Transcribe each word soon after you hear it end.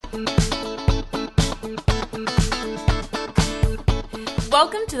Welcome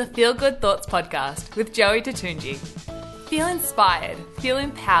to the Feel Good Thoughts podcast with Joey Tatunji. Feel inspired, feel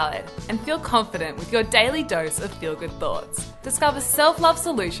empowered, and feel confident with your daily dose of feel good thoughts. Discover self-love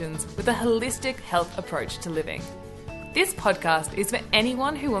solutions with a holistic health approach to living. This podcast is for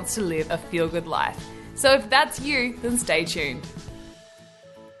anyone who wants to live a feel-good life. So if that's you, then stay tuned.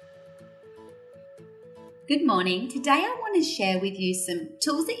 Good morning. Today I want to share with you some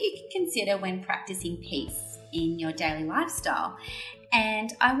tools that you can consider when practicing peace in your daily lifestyle.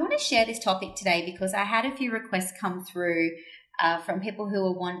 And I want to share this topic today because I had a few requests come through from people who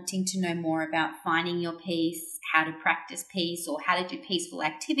are wanting to know more about finding your peace, how to practice peace, or how to do peaceful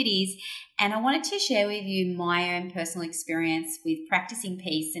activities. And I wanted to share with you my own personal experience with practicing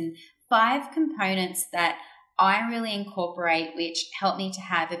peace and 5 components that I really incorporate, which help me to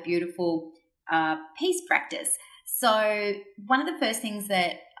have a beautiful peace practice. So one of the first things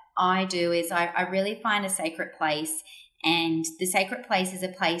that I do is I really find a sacred place. And the sacred place is a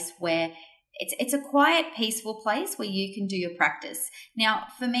place where it's a quiet, peaceful place where you can do your practice. Now,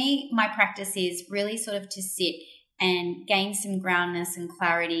 for me, my practice is really sort of to sit and gain some groundness and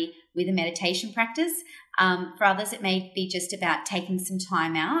clarity with a meditation practice. For others, it may be just about taking some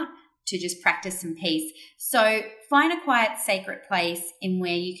time out to just practice some peace. So find a quiet, sacred place in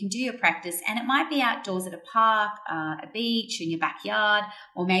where you can do your practice. And it might be outdoors at a park, a beach, in your backyard,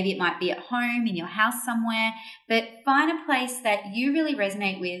 or maybe it might be at home in your house somewhere. But find a place that you really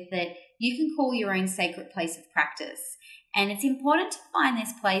resonate with, that you can call your own sacred place of practice. And it's important to find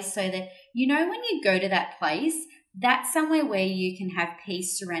this place so that you know when you go to that place, that's somewhere where you can have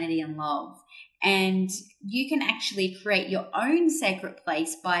peace, serenity, and love. And you can actually create your own sacred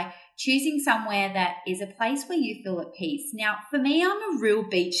place by choosing somewhere that is a place where you feel at peace. Now, for me, I'm a real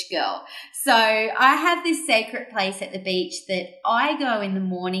beach girl. So I have this sacred place at the beach that I go in the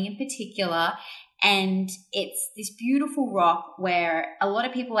morning in particular, and it's this beautiful rock where a lot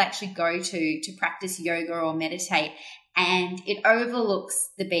of people actually go to practice yoga or meditate, and it overlooks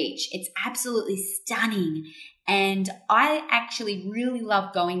the beach. It's absolutely stunning. And I actually really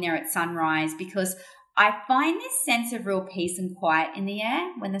love going there at sunrise because I find this sense of real peace and quiet in the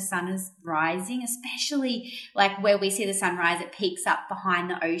air when the sun is rising, especially like where we see the sunrise, it peaks up behind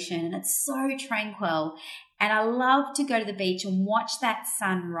the ocean and it's so tranquil. And I love to go to the beach and watch that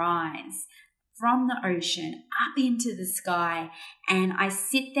sun rise from the ocean up into the sky. And I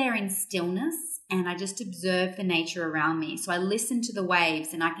sit there in stillness and I just observe the nature around me. So I listen to the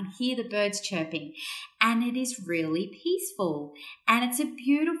waves and I can hear the birds chirping, and it is really peaceful. And it's a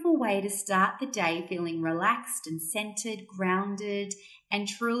beautiful way to start the day feeling relaxed and centered, grounded, and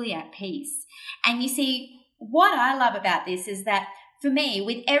truly at peace. And you see, what I love about this is that for me,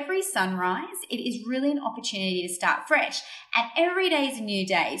 with every sunrise, it is really an opportunity to start fresh. And every day is a new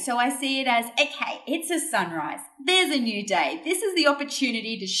day. So I see it as, okay, it's a sunrise. There's a new day. This is the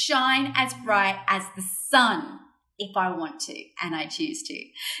opportunity to shine as bright as the sun if I want to and I choose to.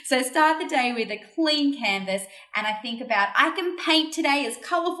 So start the day with a clean canvas, and I think about, I can paint today as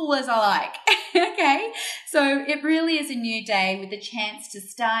colorful as I like. Okay? So it really is a new day with the chance to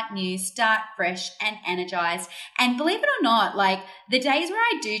start new, start fresh and energized. And believe it or not, like the days where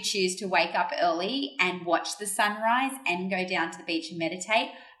I do choose to wake up early and watch the sunrise and go down to the beach and meditate,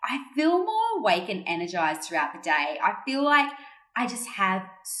 I feel more awake and energized throughout the day. I feel like I just have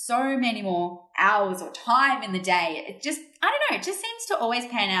so many more hours or time in the day. It just, I don't know, it just seems to always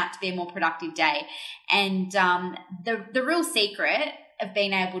pan out to be a more productive day. And the real secret of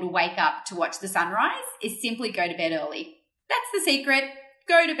being able to wake up to watch the sunrise is simply go to bed early. That's the secret.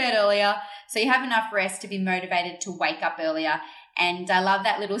 Go to bed earlier so you have enough rest to be motivated to wake up earlier. And I love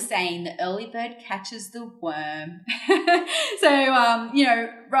that little saying, the early bird catches the worm. So,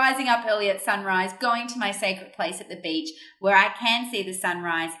 rising up early at sunrise, going to my sacred place at the beach where I can see the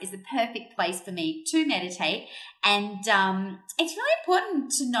sunrise is the perfect place for me to meditate. And it's really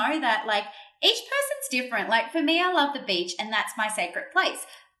important to know that, like, each person's different. Like, for me, I love the beach and that's my sacred place.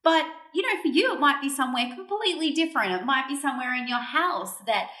 But, for you, it might be somewhere completely different. It might be somewhere in your house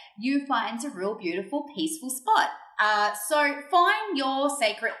that you find a real beautiful, peaceful spot. So find your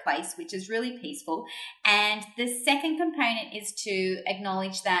sacred place, which is really peaceful. And the second component is to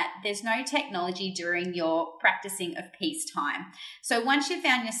acknowledge that there's no technology during your practicing of peace time. So once you've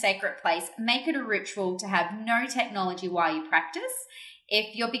found your sacred place, make it a ritual to have no technology while you practice.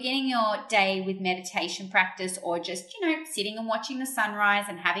 If you're beginning your day with meditation practice or just, sitting and watching the sunrise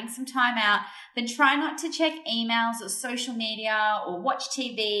and having some time out, then try not to check emails or social media or watch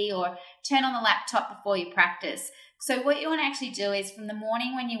TV or turn on the laptop before you practice. So what you want to actually do is from the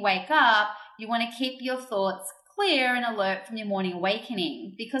morning when you wake up, you want to keep your thoughts clear and alert from your morning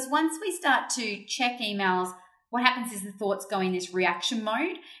awakening. Because once we start to check emails, what happens is the thoughts go in this reaction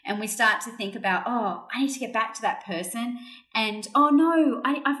mode and we start to think about, oh, I need to get back to that person. And, oh no,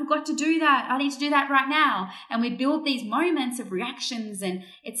 I forgot to do that. I need to do that right now. And we build these moments of reactions and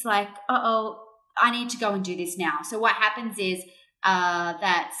it's like, uh-oh, I need to go and do this now. So what happens is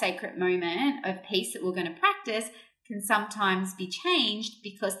that sacred moment of peace that we're going to practice can sometimes be changed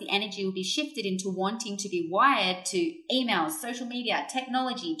because the energy will be shifted into wanting to be wired to emails, social media,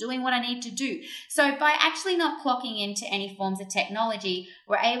 technology, doing what I need to do. So by actually not clocking into any forms of technology,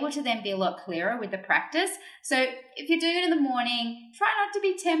 we're able to then be a lot clearer with the practice. So if you're doing it in the morning, try not to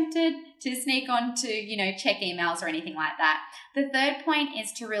be tempted to sneak on to, check emails or anything like that. The third point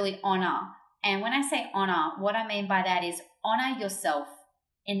is to really honor. And when I say honor, what I mean by that is honor yourself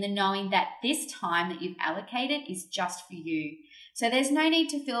in the knowing that this time that you've allocated is just for you. So there's no need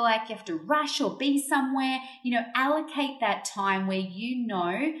to feel like you have to rush or be somewhere. Allocate that time where you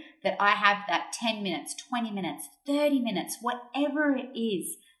know that I have that 10 minutes, 20 minutes, 30 minutes, whatever it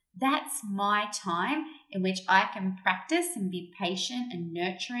is. That's my time in which I can practice and be patient and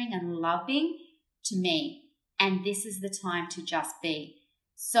nurturing and loving to me. And this is the time to just be.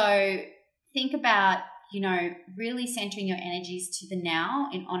 So think about really centering your energies to the now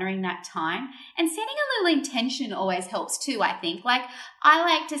in honoring that time, and setting a little intention always helps too, I think. Like I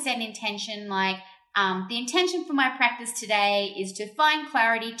like to set an intention like the intention for my practice today is to find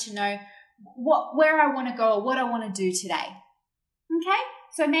clarity to know where I want to go or what I want to do today. Okay?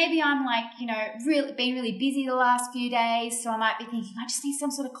 So maybe I'm like, really been really busy the last few days. So I might be thinking, I just need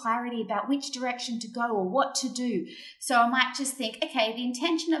some sort of clarity about which direction to go or what to do. So I might just think, okay, the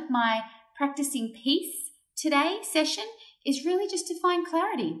intention of my practicing peace today session is really just to find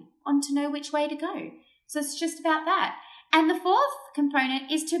clarity on to know which way to go. So it's just about that. And the fourth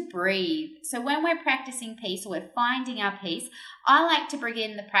component is to breathe. So when we're practicing peace or we're finding our peace, I like to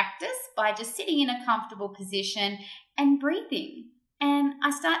begin the practice by just sitting in a comfortable position and breathing. And I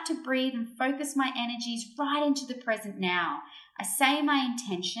start to breathe and focus my energies right into the present now. I say my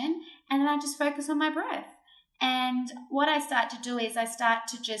intention and then I just focus on my breath. And what I start to do is I start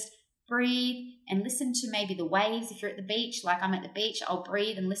to just breathe and listen to maybe the waves. If you're at the beach, like I'm at the beach, I'll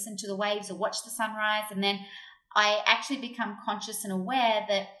breathe and listen to the waves or watch the sunrise. And then I actually become conscious and aware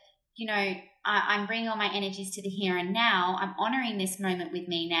that, I'm bringing all my energies to the here and now. I'm honoring this moment with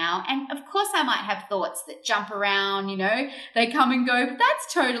me now. And of course I might have thoughts that jump around, they come and go, but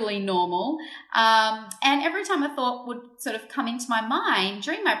that's totally normal. And every time a thought would sort of come into my mind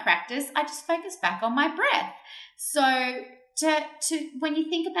during my practice, I just focus back on my breath. So when you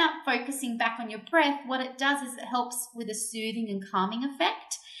think about focusing back on your breath, what it does is it helps with a soothing and calming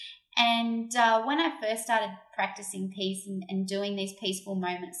effect. And when I first started practicing peace and doing these peaceful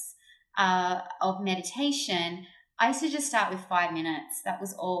moments of meditation, I used to just start with 5 minutes. That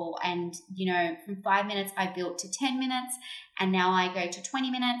was all. And, from 5 minutes, I built to 10 minutes. And now I go to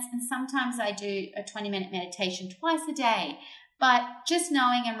 20 minutes. And sometimes I do a 20-minute meditation twice a day. But just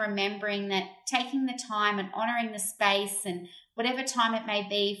knowing and remembering that taking the time and honoring the space and whatever time it may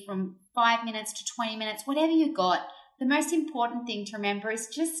be from 5 minutes to 20 minutes, whatever you got, the most important thing to remember is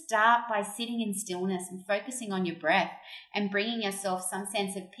just start by sitting in stillness and focusing on your breath and bringing yourself some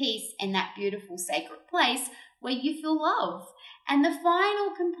sense of peace in that beautiful sacred place where you feel love. And the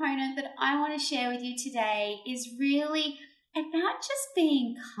final component that I want to share with you today is really about just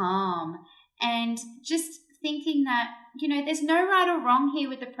being calm and just thinking that, there's no right or wrong here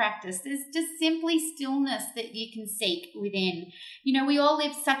with the practice. There's just simply stillness that you can seek within. We all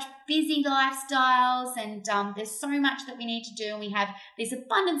live such busy lifestyles and there's so much that we need to do, and we have these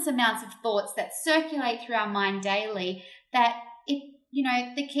abundance amounts of thoughts that circulate through our mind daily that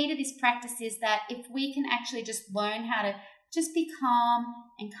the key to this practice is that if we can actually just learn how to just be calm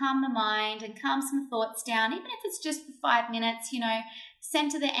and calm the mind and calm some thoughts down, even if it's just for 5 minutes,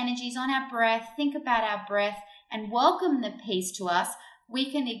 center the energies on our breath, think about our breath and welcome the peace to us. We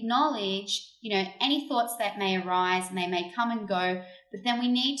can acknowledge, any thoughts that may arise and they may come and go, but then we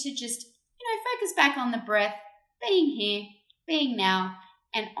need to just, focus back on the breath, being here, being now,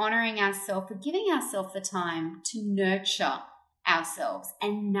 and honoring ourselves for giving ourselves the time to nurture ourselves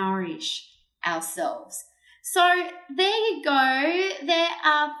and nourish ourselves. So there you go. There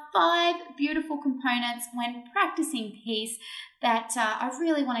are 5 beautiful components when practicing peace that I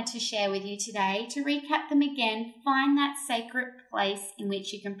really wanted to share with you today. To recap them again, find that sacred place in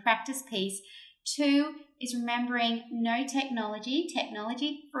which you can practice peace. 2 is remembering no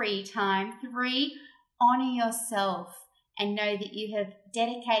technology-free time. 3, honor yourself and know that you have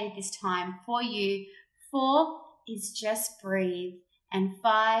dedicated this time for you. 4 is just breathe. And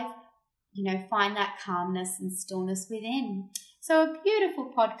 5, find that calmness and stillness within. So a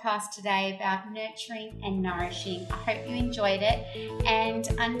beautiful podcast today about nurturing and nourishing. I hope you enjoyed it. And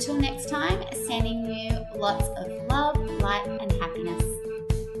until next time, sending you lots of love, light, and happiness.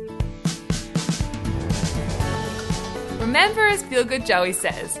 Remember, as Feel Good Joey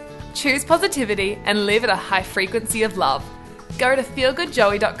says, choose positivity and live at a high frequency of love. Go to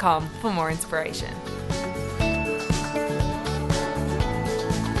feelgoodjoey.com for more inspiration.